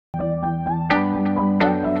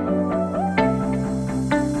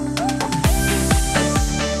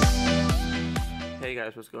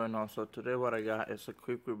what's going on? So today what I got is a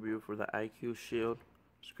quick review for the IQ Shield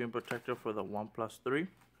screen protector for the OnePlus 3.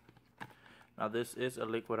 Now this is a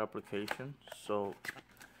liquid application, so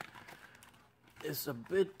it's a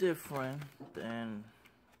bit different than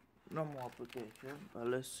normal application, but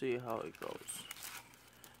let's see how it goes.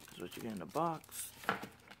 This is what you get in the box.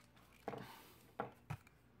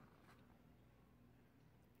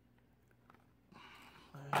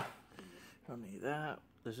 Don't need that.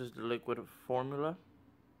 This is the liquid formula.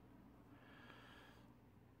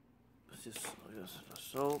 This is the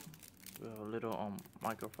soap. We have a little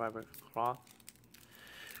microfiber cloth.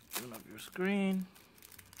 Open up your screen.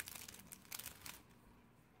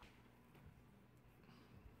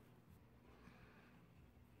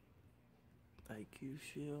 IQ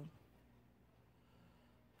Shield.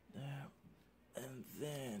 There. And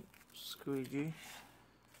then squeegee.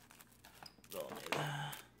 Don't need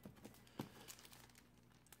that.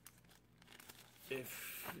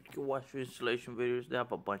 If you can watch your installation videos, they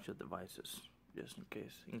have a bunch of devices just in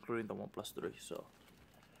case, including the OnePlus 3. So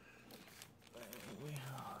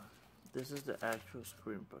this is the actual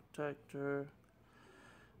screen protector.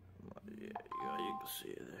 Yeah, you can see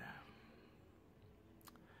it there.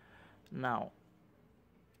 Now,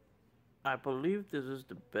 I believe this is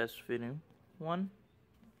the best fitting one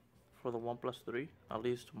for the OnePlus 3, at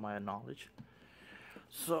least to my knowledge.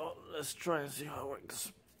 So let's try and see how it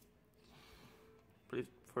works. Please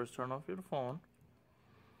first turn off your phone.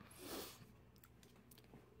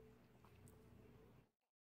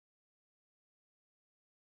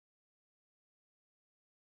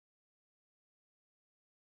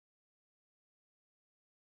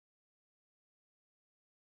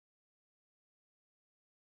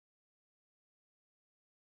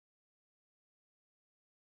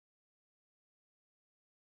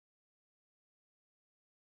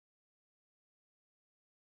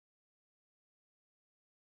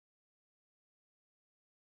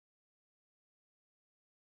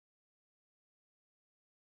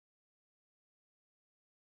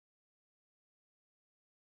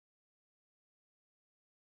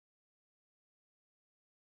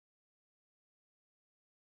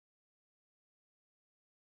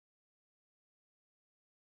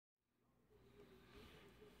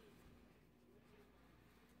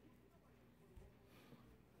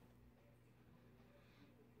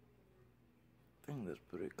 I think that's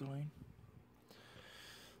pretty clean.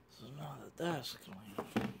 So now that that's clean,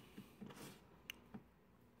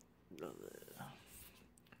 go there.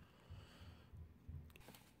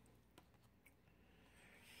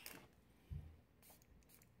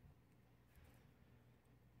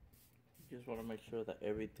 You just want to make sure that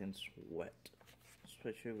everything's wet,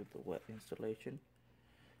 especially with the wet installation.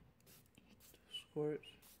 2 squirts.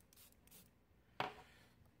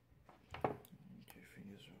 Your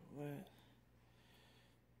fingers are wet.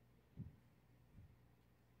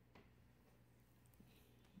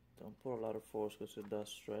 Don't put a lot of force because it does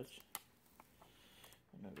stretch.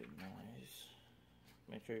 And that'll be nice.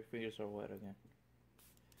 Make sure your fingers are wet again.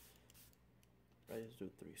 I just do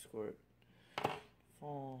 3 squirt.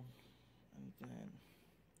 Foam. And then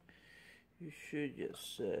you should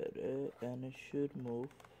just set it and it should move.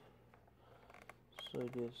 So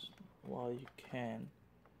just while you can,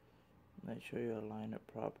 make sure you align it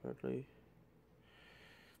properly.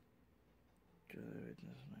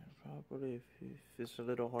 Everything's aligned properly. If it's a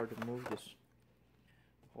little hard to move, just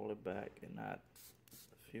hold it back and add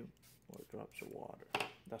a few more drops of water.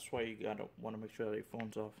 That's why you gotta want to make sure that your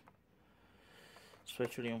phone's off,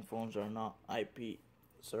 especially on phones that are not IP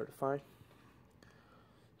certified.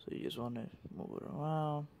 So you just want to move it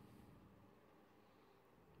around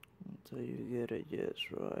until you get it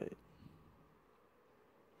just right.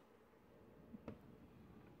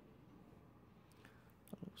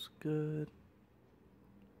 That looks good.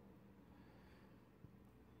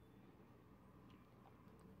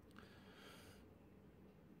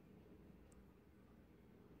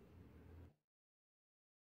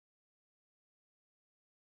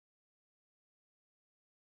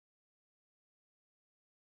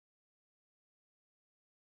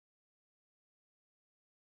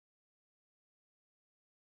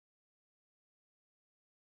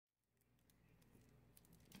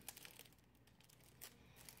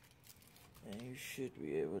 And you should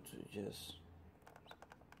be able to just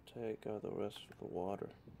take out the rest of the water.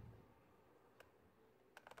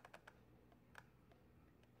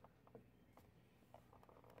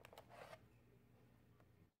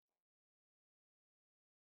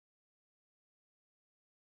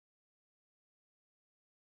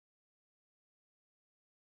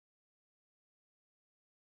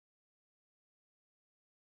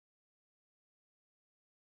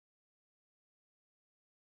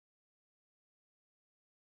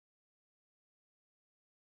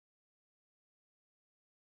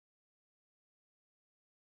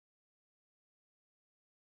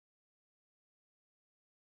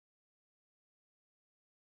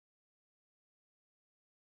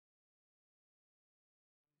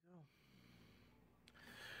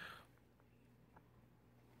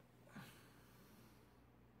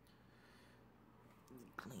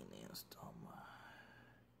 clean the install.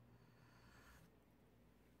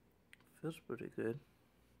 Feels pretty good.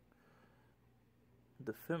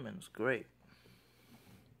 The fitment's great.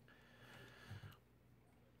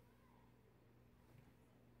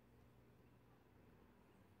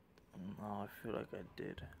 Now I feel like I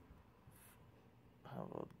did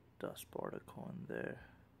have a dust particle in there.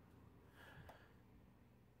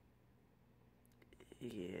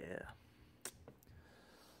 Yeah,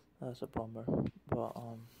 that's a bummer, but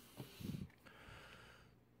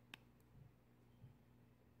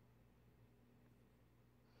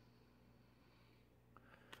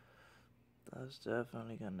that's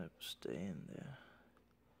definitely gonna stay in there.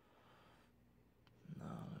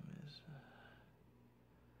 Now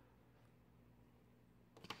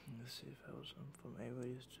let's see if I was from able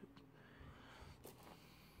used to.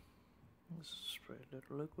 Let's spray a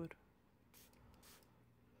little liquid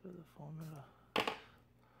for the formula.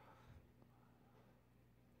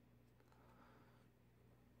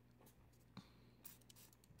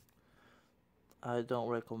 I don't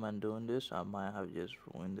recommend doing this. I might have just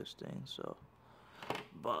ruined this thing, so.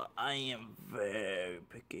 But I am very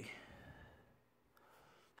picky.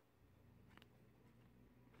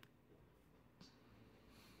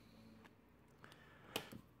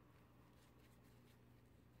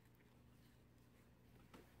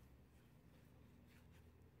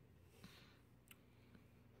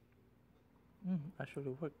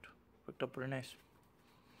 Actually worked out pretty nice.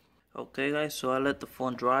 Okay guys, so I let the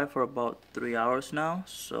phone dry for about 3 hours now.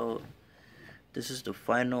 So this is the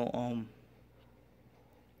final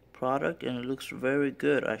product, and it looks very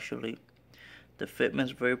good actually. The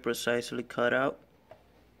fitment's very precisely cut out,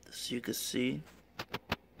 as you can see.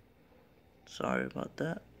 Sorry about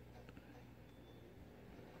that.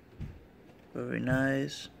 Very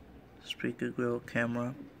nice. Speaker grill,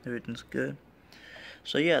 camera, everything's good.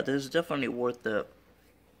 So yeah, this is definitely worth the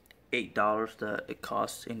 $8 that it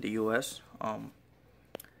costs in the US.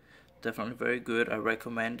 Definitely very good. I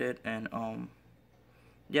recommend it. And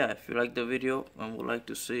yeah, if you like the video and would like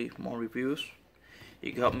to see more reviews,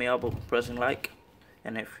 you can help me out by pressing like,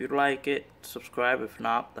 and if you like it, subscribe. If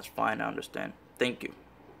not, that's fine, I understand. Thank you.